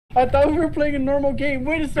I thought we were playing a normal game.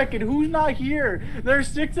 Wait a second, who's not here? There's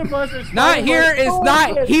 6 of us. Not here is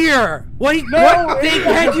not here. What thing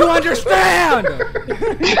can't you understand?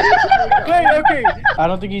 Wait, okay. I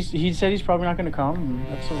don't think he said he's probably not gonna come.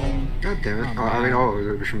 That's so lame. God damn it.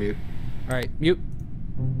 Oh, we should mute. Alright, mute.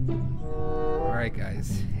 Alright,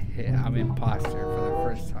 guys. Yeah, I'm imposter for the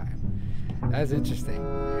first time. That's interesting.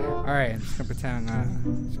 Alright, I'm just gonna pretend I'm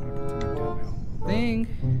doing my own thing.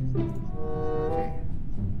 Okay.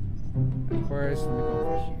 Of course, let me go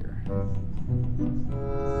over here.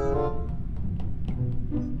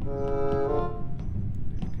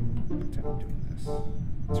 Pretend I'm doing this.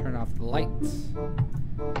 Turn off the lights.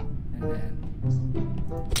 And then...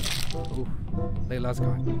 Ooh, Layla's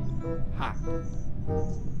gone. Ha!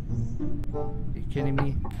 Are you kidding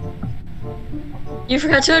me? You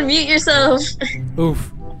forgot to unmute yourself.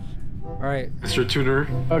 Oof. Alright. Mr. Tuner.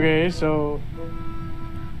 Okay, so...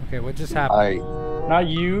 Okay, what just happened? Not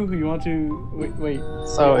you. You want to... Wait.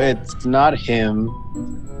 So it's not him.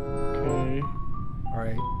 Okay.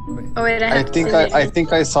 Alright. Oh wait, I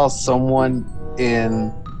think I saw someone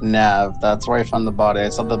in Nav. That's where I found the body. I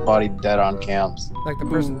saw the body dead on cams. Like the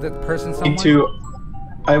person someone?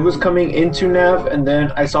 I was coming into Nav and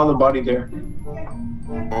then I saw the body there.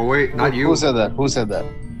 Oh wait, not you. Who said that? Who said that?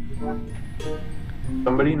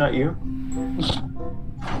 Somebody, not you?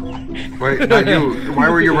 Wait, not you. Why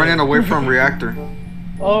were you running away from reactor?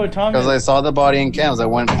 Oh, Tommy. Because I saw the body in cams. I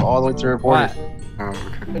went all the way to report it. Oh,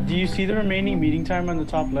 okay. Do you see the remaining meeting time on the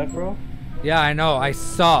top left, bro? Yeah, I know. I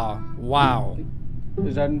saw. Wow.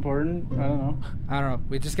 Is that important? I don't know. I don't know.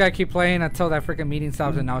 We just gotta keep playing until that freaking meeting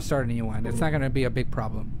stops and now start a new one. It's not gonna be a big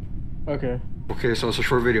problem. Okay. Okay, so it's a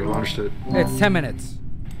short video. Understood. It's 10 minutes.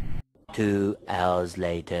 2 hours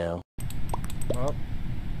later. Oh.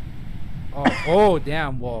 Oh,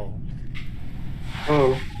 damn. Whoa.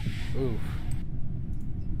 Oh. Oof.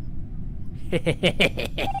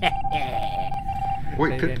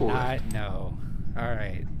 Wait, Pitbull. No.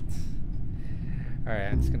 Alright.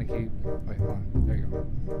 Alright, I'm just gonna keep... Wait, hold on. There you go.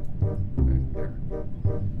 There.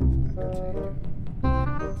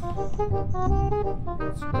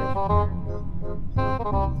 It's right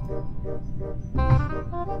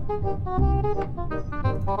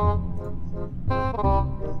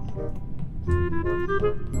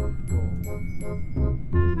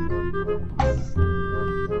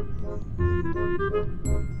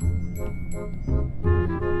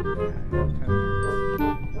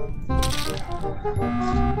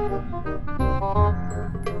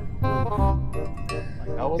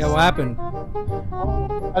Yeah, what happened?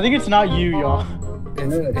 I think it's not you, y'all.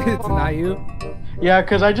 It's not you? Yeah,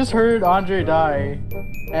 because I just heard Andre die.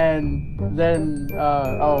 And then,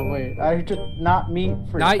 oh wait, I just, not me.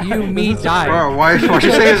 Not you, me die. Bro, why'd you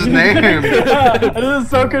say his name? This is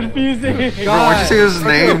so confusing. Bro, why'd you say his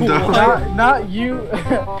name, though? Not you,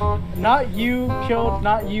 not you killed,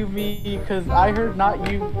 not you, me, because I heard not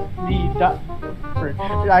you, me, die.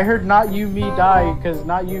 I heard not you, me die, because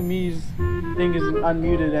not you, me's thing is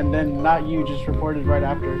unmuted, and then not you just reported right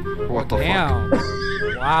after. What the Damn. fuck?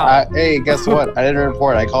 Wow. Hey, guess what? I didn't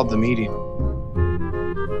report. I called the meeting.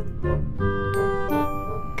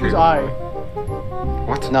 Who's I?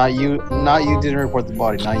 What? Not you didn't report the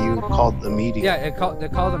body. Not you called the meeting. Yeah, they called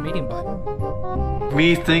the meeting button.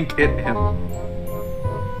 Me think it him.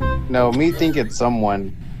 No, me think it's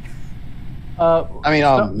someone. Not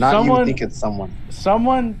someone, you think it's someone.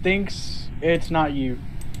 Someone thinks it's not you.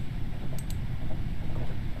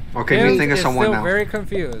 Okay, me think it's someone still now. Very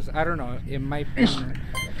confused. I don't know. It might be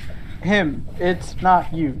him. It's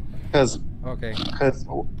not you. Because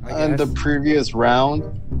in the previous round,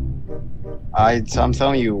 I'm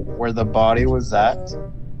telling you where the body was at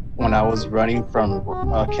when I was running from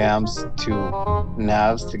cams to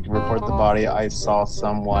Navs to report the body. I saw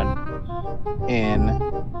someone in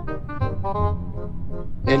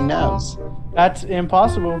Navs. That's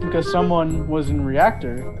impossible because someone was in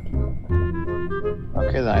reactor.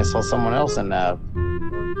 Okay, then I saw someone else in Nav.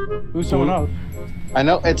 Who's someone else? I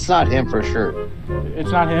know it's not him for sure.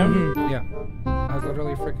 It's not him? Yeah. I was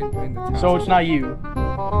literally freaking doing the task. So it's not you.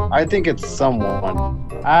 I think it's someone.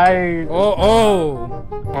 Oh.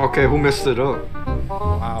 Okay, who messed it up?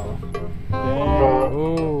 Wow.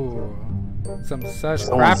 Oh. Some such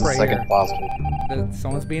Someone's crap right second here. imposter.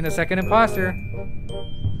 Someone's being a second imposter.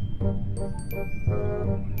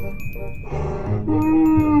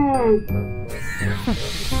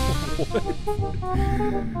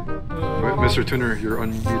 Wait, Mr. Tuner, you're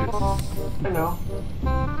unmuted. I know.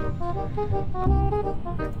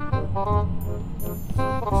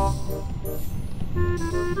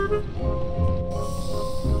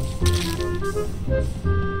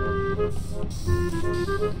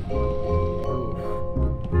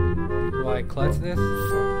 Will I clutch this?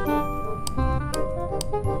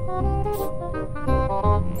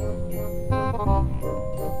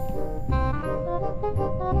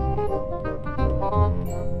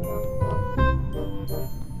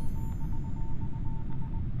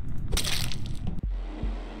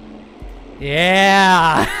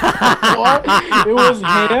 Yeah! What? It was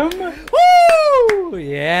him? Woo!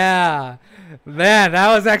 Yeah! Man,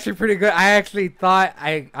 that was actually pretty good. I actually thought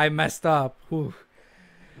I messed up. Whew.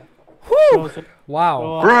 Whew.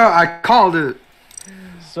 Wow. Bruh, I called it.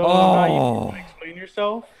 So now you can explain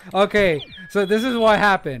yourself? Okay, so this is what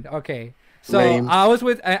happened. Okay, so Lame. I was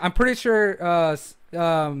with. I'm pretty sure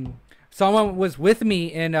someone was with me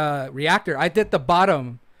in a reactor. I did the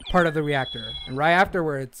bottom part of the reactor, and right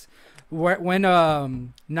afterwards, when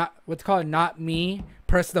not what's called not me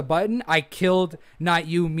pressed the button, I killed not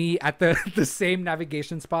you me at the the same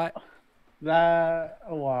navigation spot.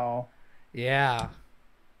 Wow. Yeah,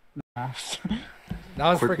 Nice. that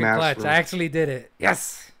was Quick freaking math, clutch. bro. I actually did it.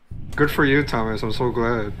 Yes. Good for you, Thomas. I'm so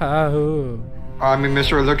glad. Oh. I mean,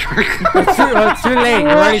 Mr. Electric. It's too late. You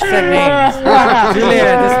already said names. Too late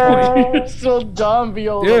at this point. You're so dumb,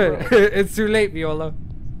 Viola. Dude, bro. it's too late, Viola.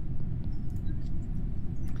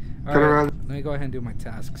 Cut Alright, around. let me go ahead and do my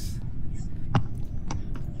tasks.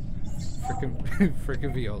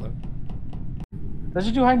 Freaking Viola. Let's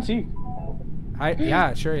just do hide and seek.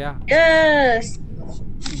 Yeah, sure, yeah. Yes.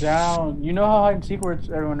 Down. You know how hide and seek works,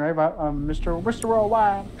 everyone, right? About Mr.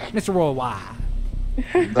 Worldwide. Mr. Worldwide.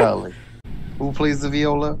 Darling. Who plays the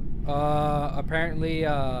viola? Apparently,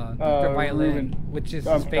 Dr. Violin, Ruben. which is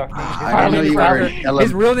his fake name. I didn't know you were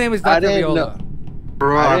His real name is I Dr. didn't Viola.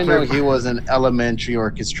 Bro, I didn't know played- he was an elementary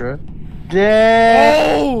orchestra.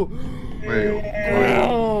 Yeah. Oh! Wait,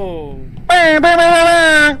 Oh! wait,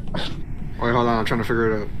 hold on. I'm trying to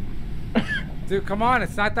figure it out. Dude, come on.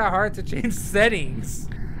 It's not that hard to change settings.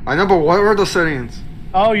 I know, but what are the settings?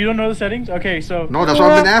 Oh, you don't know the settings? Okay, so. No, that's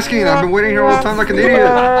what I've been asking. I've been waiting here all the time like an idiot.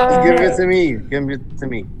 Give it to me. Give it to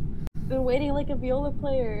me. Been waiting like a viola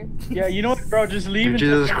player. Yeah, you know what, bro? Just leave.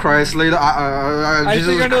 Jesus Christ, later. I Jesus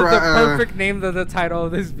think I know the Christ. perfect name of the title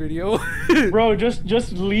of this video. Bro,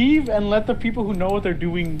 just leave and let the people who know what they're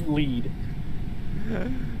doing lead.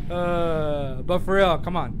 But for real,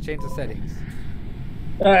 come on, change the settings.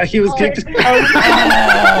 He was kicked.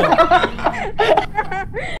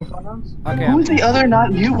 Okay. Who's the other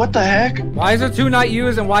not you? What the heck? Why is there two not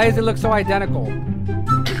yous and why does it look so identical?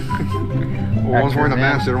 Well, one's wearing a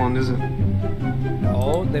mask, the other one isn't.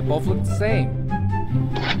 No, they both look the same.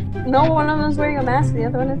 No, one of them's wearing a mask, the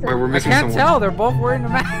other one isn't. Wait, we're I missing can't someone. tell, they're both wearing a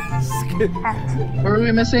mask. What are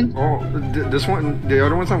we missing? Oh, this one, the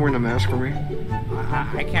other one's not wearing a mask for me.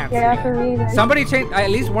 I can't Yeah, see for it. me. Either. Somebody change, at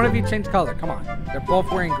least one of you change color, come on. They're both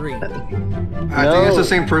wearing green. I think it's the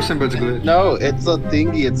same person, but it's glitch. No, it's a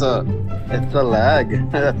thingy. It's a lag.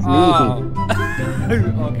 That's me. Oh.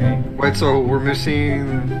 Okay. Wait, so we're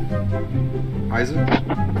missing Isaac?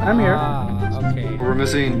 I'm here. Okay. We're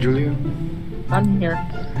missing Julia? I'm here.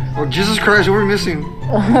 Oh, Jesus Christ, who are we missing?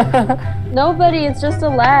 Nobody, it's just a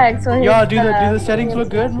lag. So Yo, do the settings look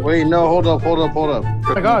good? Oh Wait, no, hold up.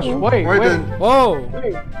 my gosh, wait. Wait, then. Whoa!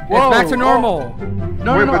 Wait. It's back to normal.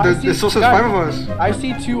 No, Wait, no, but I it still says 5 of us. I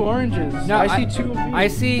see 2 oranges. No, I see 2 of these. I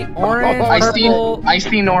see orange, I see purple. I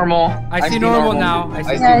see normal. I see normal now. I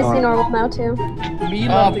see Yeah, I see normal now too. Me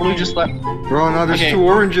left the Blue game. just left. Bro, now there's Okay. 2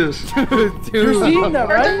 oranges. You're Dude. seeing that,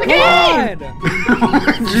 right? God!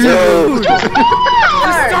 Dude!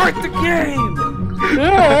 Start the game!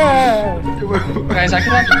 Yeah. Guys, I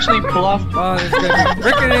could actually pull off. Oh, this is gonna be a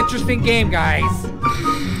freaking interesting game, guys.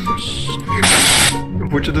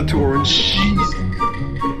 Which of the 2 oranges?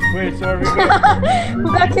 Wait, so are we good?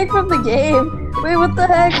 Who got kicked from the game? Wait, what the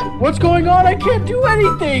heck? What's going on? I can't do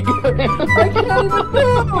anything. I can't even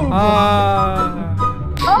move.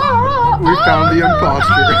 We found the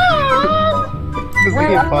imposter.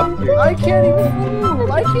 I can't even move.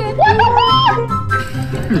 I can't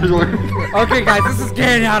do it. Okay, guys, this is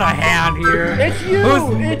getting out of hand here. It's you.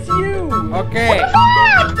 Who's- It's you. Okay.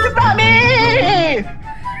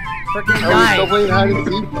 Freaking Are we guy. still playing hide and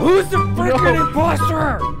seek? Who's the freaking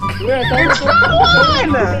imposter? Wait,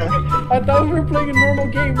 I thought we were playing a normal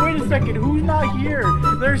game. Wait a second. Who's not here?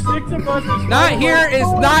 There's 6 of us. There's Not 5 of here us.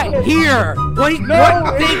 is not here. What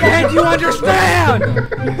No, thing it's can't you understand?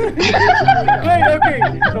 Wait, okay.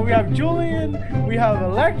 So we have Julian. We have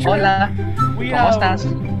Electra. Hola, We ¿cómo have. estás?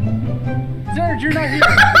 Serge, you're not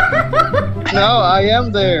here. No, I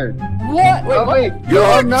am there. What? Wait, Oh what? wait,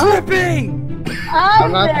 You're not. tripping.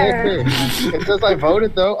 I'm not there. It says I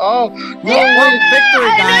voted though. Oh no, Well, wait.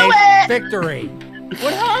 victory, guys. Victory.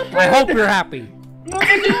 What happened? I hope you're happy.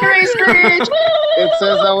 It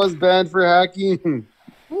says I was banned for hacking.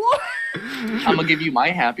 What? I'm gonna give you my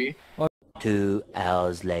happy. 2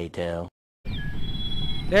 hours later.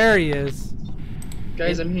 There he is.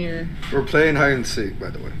 Guys, I'm here. We're playing hide and seek, by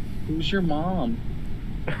the way. Who's your mom?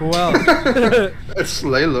 Who else? It's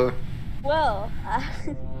Layla. Well, I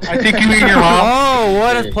think you mean your mom. Oh,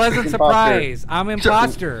 what a pleasant surprise! I'm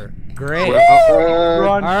imposter. Great.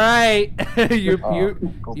 Run. All right,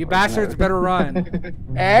 you bastards better run.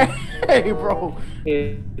 Hey, bro.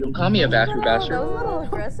 Hey, don't call me a bastard. that was a little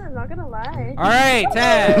aggressive, not gonna lie. All right,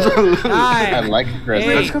 10, 9, I like aggressive.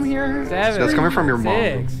 8, Let's come here. 7, That's coming from your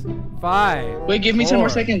mom. 6, 5. Wait, give me 10 more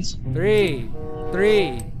 4, seconds. 3,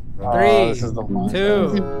 3, This is the one. 2,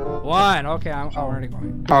 1. Okay, I'm already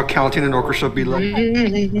going. Counting an orchestra be like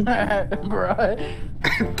Bruh.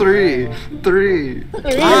 3, 3.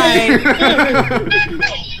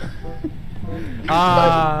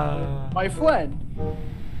 My friend.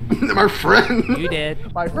 My friend. You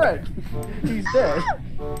did. My friend. He's dead.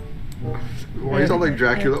 Why you sound like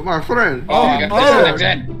Dracula? My friend. Oh,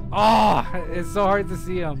 it's so hard to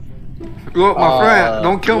see him. Look, my friend.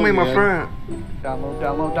 Don't kill me, my man. friend.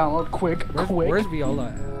 Download. Quick. Where's Viola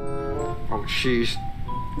at? Oh, cheese.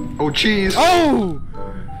 Oh, cheese. Oh!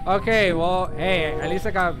 Okay, well, hey, at least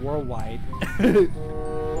I got worldwide.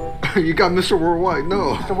 You got Mr. Worldwide.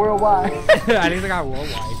 No. The worldwide. At least I got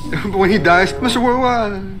worldwide. When he dies, Mr.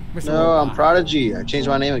 Worldwide. Mr. No, Worldwide. I'm Prodigy. I changed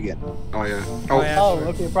my name again. Oh, yeah. Oh, yeah, Oh, sure.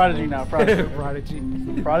 okay. Prodigy now. Prodigy. Prodigy.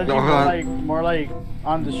 Prodigy No, more like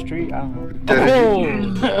on the street. I don't know.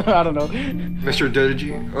 Dedigy. I don't know. Mr.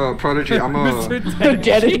 Dedigy. Prodigy. I'm a.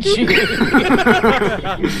 Dedigy.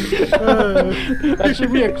 That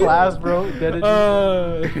should be a class, bro. Dedigy.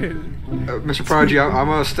 Mr. Prodigy, I'm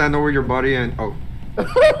gonna stand over your body and. Oh. Bro,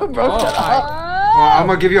 shut up. I'm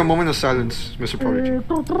gonna give you a moment of silence, Mr. Prodigy.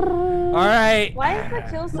 Alright. Why is the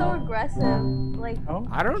kill so aggressive? Like,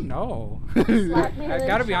 I don't know. slap me I and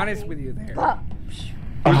gotta then be shot honest me. with you there. Fuck.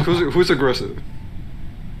 Who's aggressive?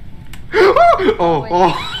 Oh,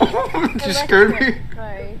 you scared me.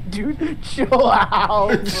 Sorry. Dude, chill out,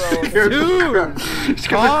 bro. Scared the crap. Scared the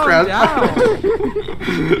Calm crap. down.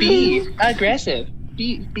 Be aggressive.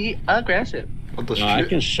 Be aggressive. What the No, I shit?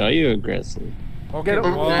 can show you aggressive. Okay, Get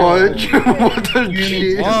him. whoa. Fudge. What the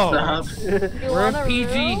cheese? Whoa. You We're in wanna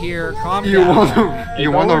PG room? here. Calm You down. want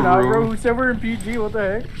a Bro, room? who said we're in PG? What the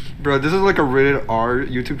heck? Bro, this is like a rated R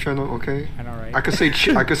YouTube channel, okay? I know, right? I could say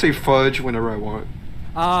I could say fudge whenever I want.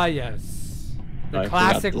 Ah, yes. The I forgot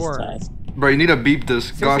classic this word. task. Bro, you need to beep this.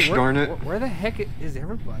 Seriously, Gosh where- darn it. Where the heck is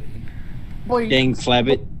everybody? Boy, Dang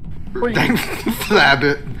flabbit. boy, Dang, flab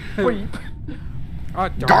it. boy. Oh,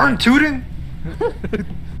 Darn it. tooting.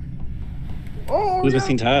 Oh, Who's yeah.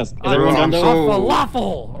 missing task? Is Bro, everyone done I'm though? so-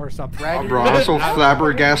 Falafel or something. Oh, bro, I'm so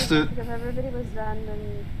flabbergasted. If everybody was done, then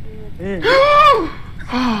we would...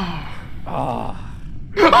 Oh.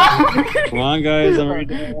 Come on, guys. I'm already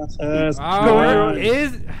done my task. Oh, where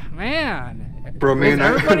is man? Bro, me Is and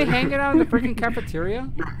everybody hanging out in the freaking cafeteria?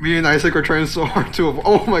 me and Isaac are trying so hard to.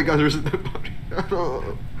 Oh my God, there's a dead body.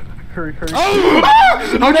 Hurry. Oh!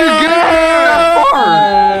 How'd you get that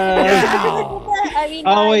I mean,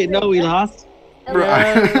 Oh wait, no, we lost. far? Bro,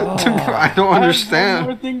 I don't One more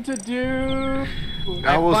understand. thing to do.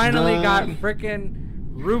 I was finally done. got freaking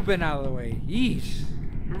Ruben out of the way. Yeesh.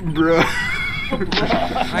 Bro.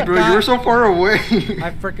 I Bro, got- you were so far away.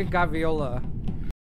 I freaking got Viola.